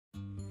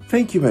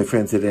Thank you, my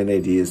friends at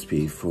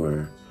NADSP,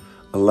 for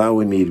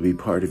allowing me to be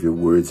part of your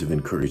Words of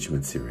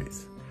Encouragement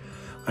series.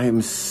 I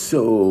am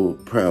so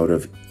proud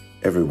of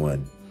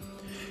everyone.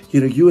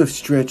 You have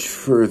stretched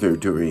further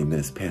during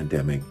this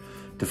pandemic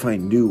to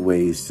find new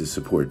ways to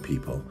support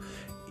people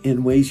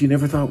in ways you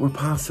never thought were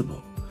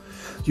possible.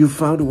 You've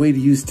found a way to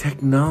use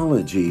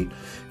technology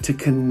to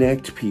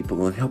connect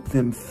people and help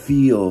them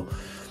feel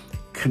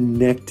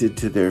connected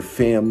to their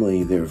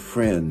family, their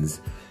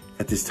friends,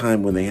 at this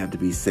time when they had to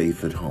be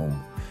safe at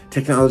home.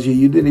 Technology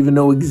you didn't even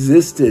know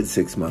existed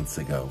 6 months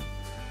ago.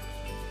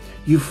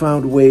 You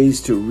found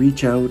ways to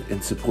reach out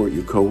and support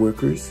your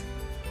coworkers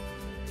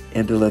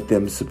and to let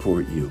them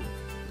support you,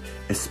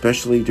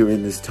 especially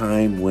during this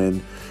time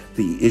when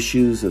the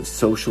issues of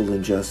social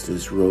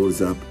injustice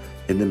rose up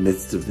in the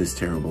midst of this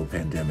terrible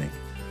pandemic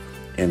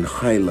and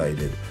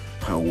highlighted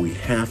how we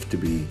have to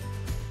be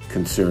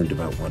concerned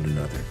about one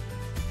another.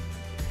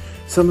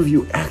 Some of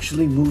you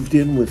actually moved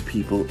in with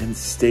people and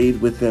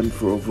stayed with them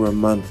for over a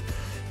month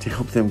to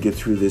help them get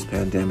through this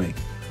pandemic.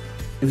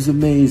 It was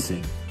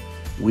amazing.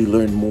 We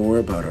learned more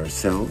about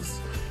ourselves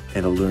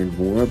and learned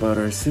more about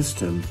our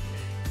system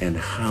and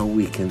how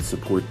we can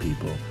support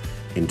people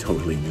in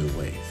totally new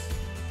ways.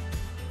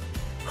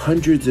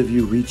 Hundreds of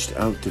you reached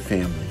out to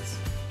families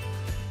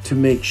to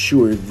make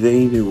sure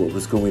they knew what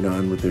was going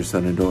on with their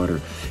son and daughter.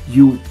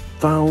 You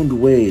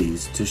found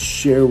ways to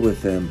share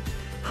with them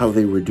how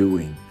they were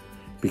doing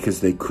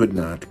because they could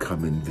not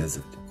come and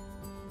visit.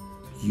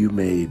 You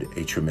made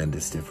a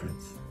tremendous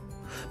difference.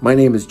 My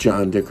name is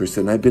John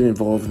Dickerson. I've been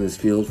involved in this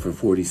field for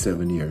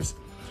 47 years,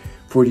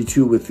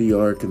 42 with the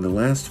ARC, and the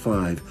last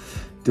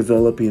 5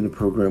 developing a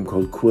program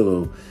called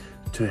Quillo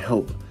to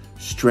help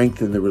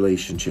strengthen the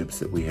relationships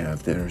that we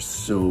have that are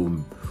so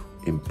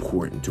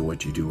important to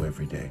what you do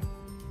every day.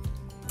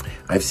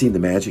 I've seen the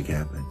magic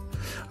happen.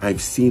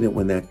 I've seen it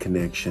when that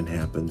connection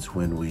happens,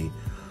 when we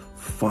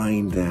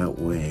find that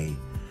way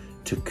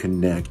to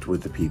connect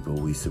with the people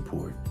we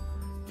support.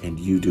 And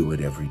you do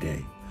it every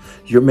day.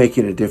 You're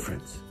making a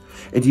difference.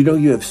 And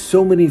you have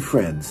so many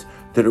friends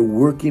that are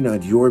working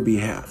on your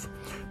behalf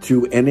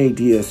through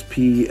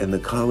NADSP and the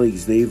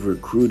colleagues they've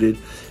recruited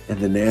and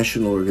the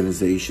national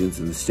organizations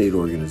and the state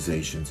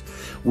organizations.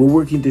 We're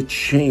working to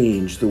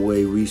change the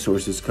way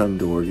resources come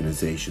to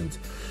organizations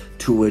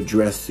to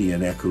address the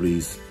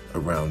inequities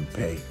around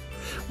pay.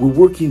 We're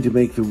working to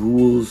make the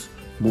rules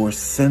more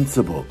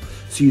sensible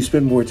so you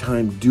spend more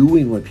time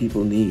doing what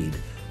people need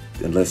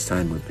and less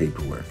time with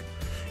paperwork.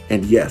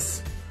 And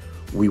yes,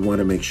 we want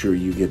to make sure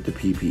you get the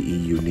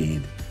PPE you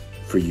need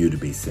for you to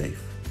be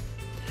safe.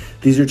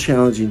 These are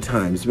challenging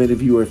times. Many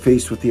of you are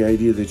faced with the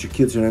idea that your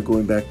kids are not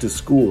going back to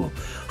school.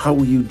 How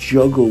will you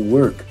juggle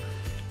work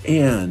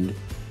and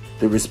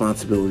the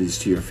responsibilities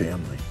to your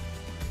family?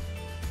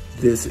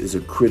 This is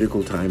a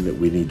critical time that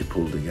we need to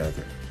pull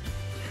together.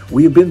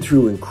 We have been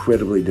through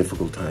incredibly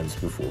difficult times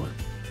before.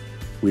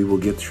 We will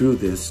get through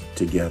this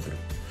together.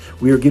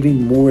 We are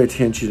getting more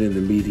attention in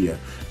the media.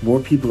 More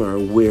people are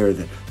aware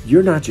that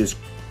you're not just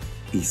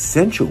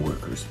essential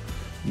workers,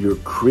 you're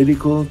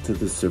critical to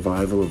the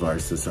survival of our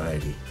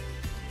society.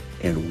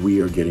 And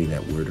we are getting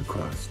that word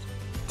across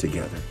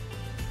together.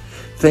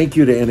 Thank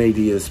you to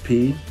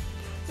NADSP.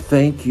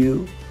 Thank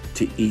you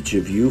to each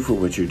of you for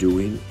what you're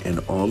doing and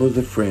all of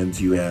the friends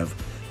you have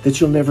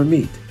that you'll never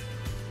meet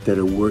that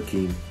are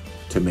working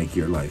to make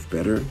your life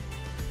better,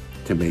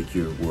 to make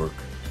your work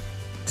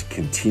to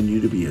continue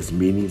to be as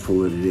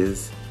meaningful as it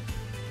is,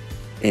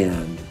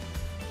 and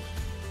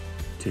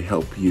to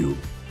help you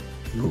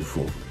move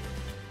forward.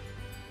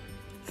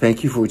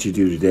 Thank you for what you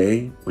do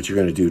today, what you're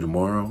going to do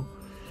tomorrow,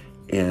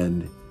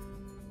 and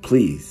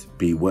please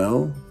be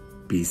well,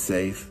 be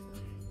safe,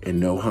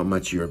 and know how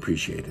much you're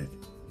appreciated.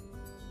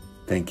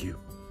 Thank you.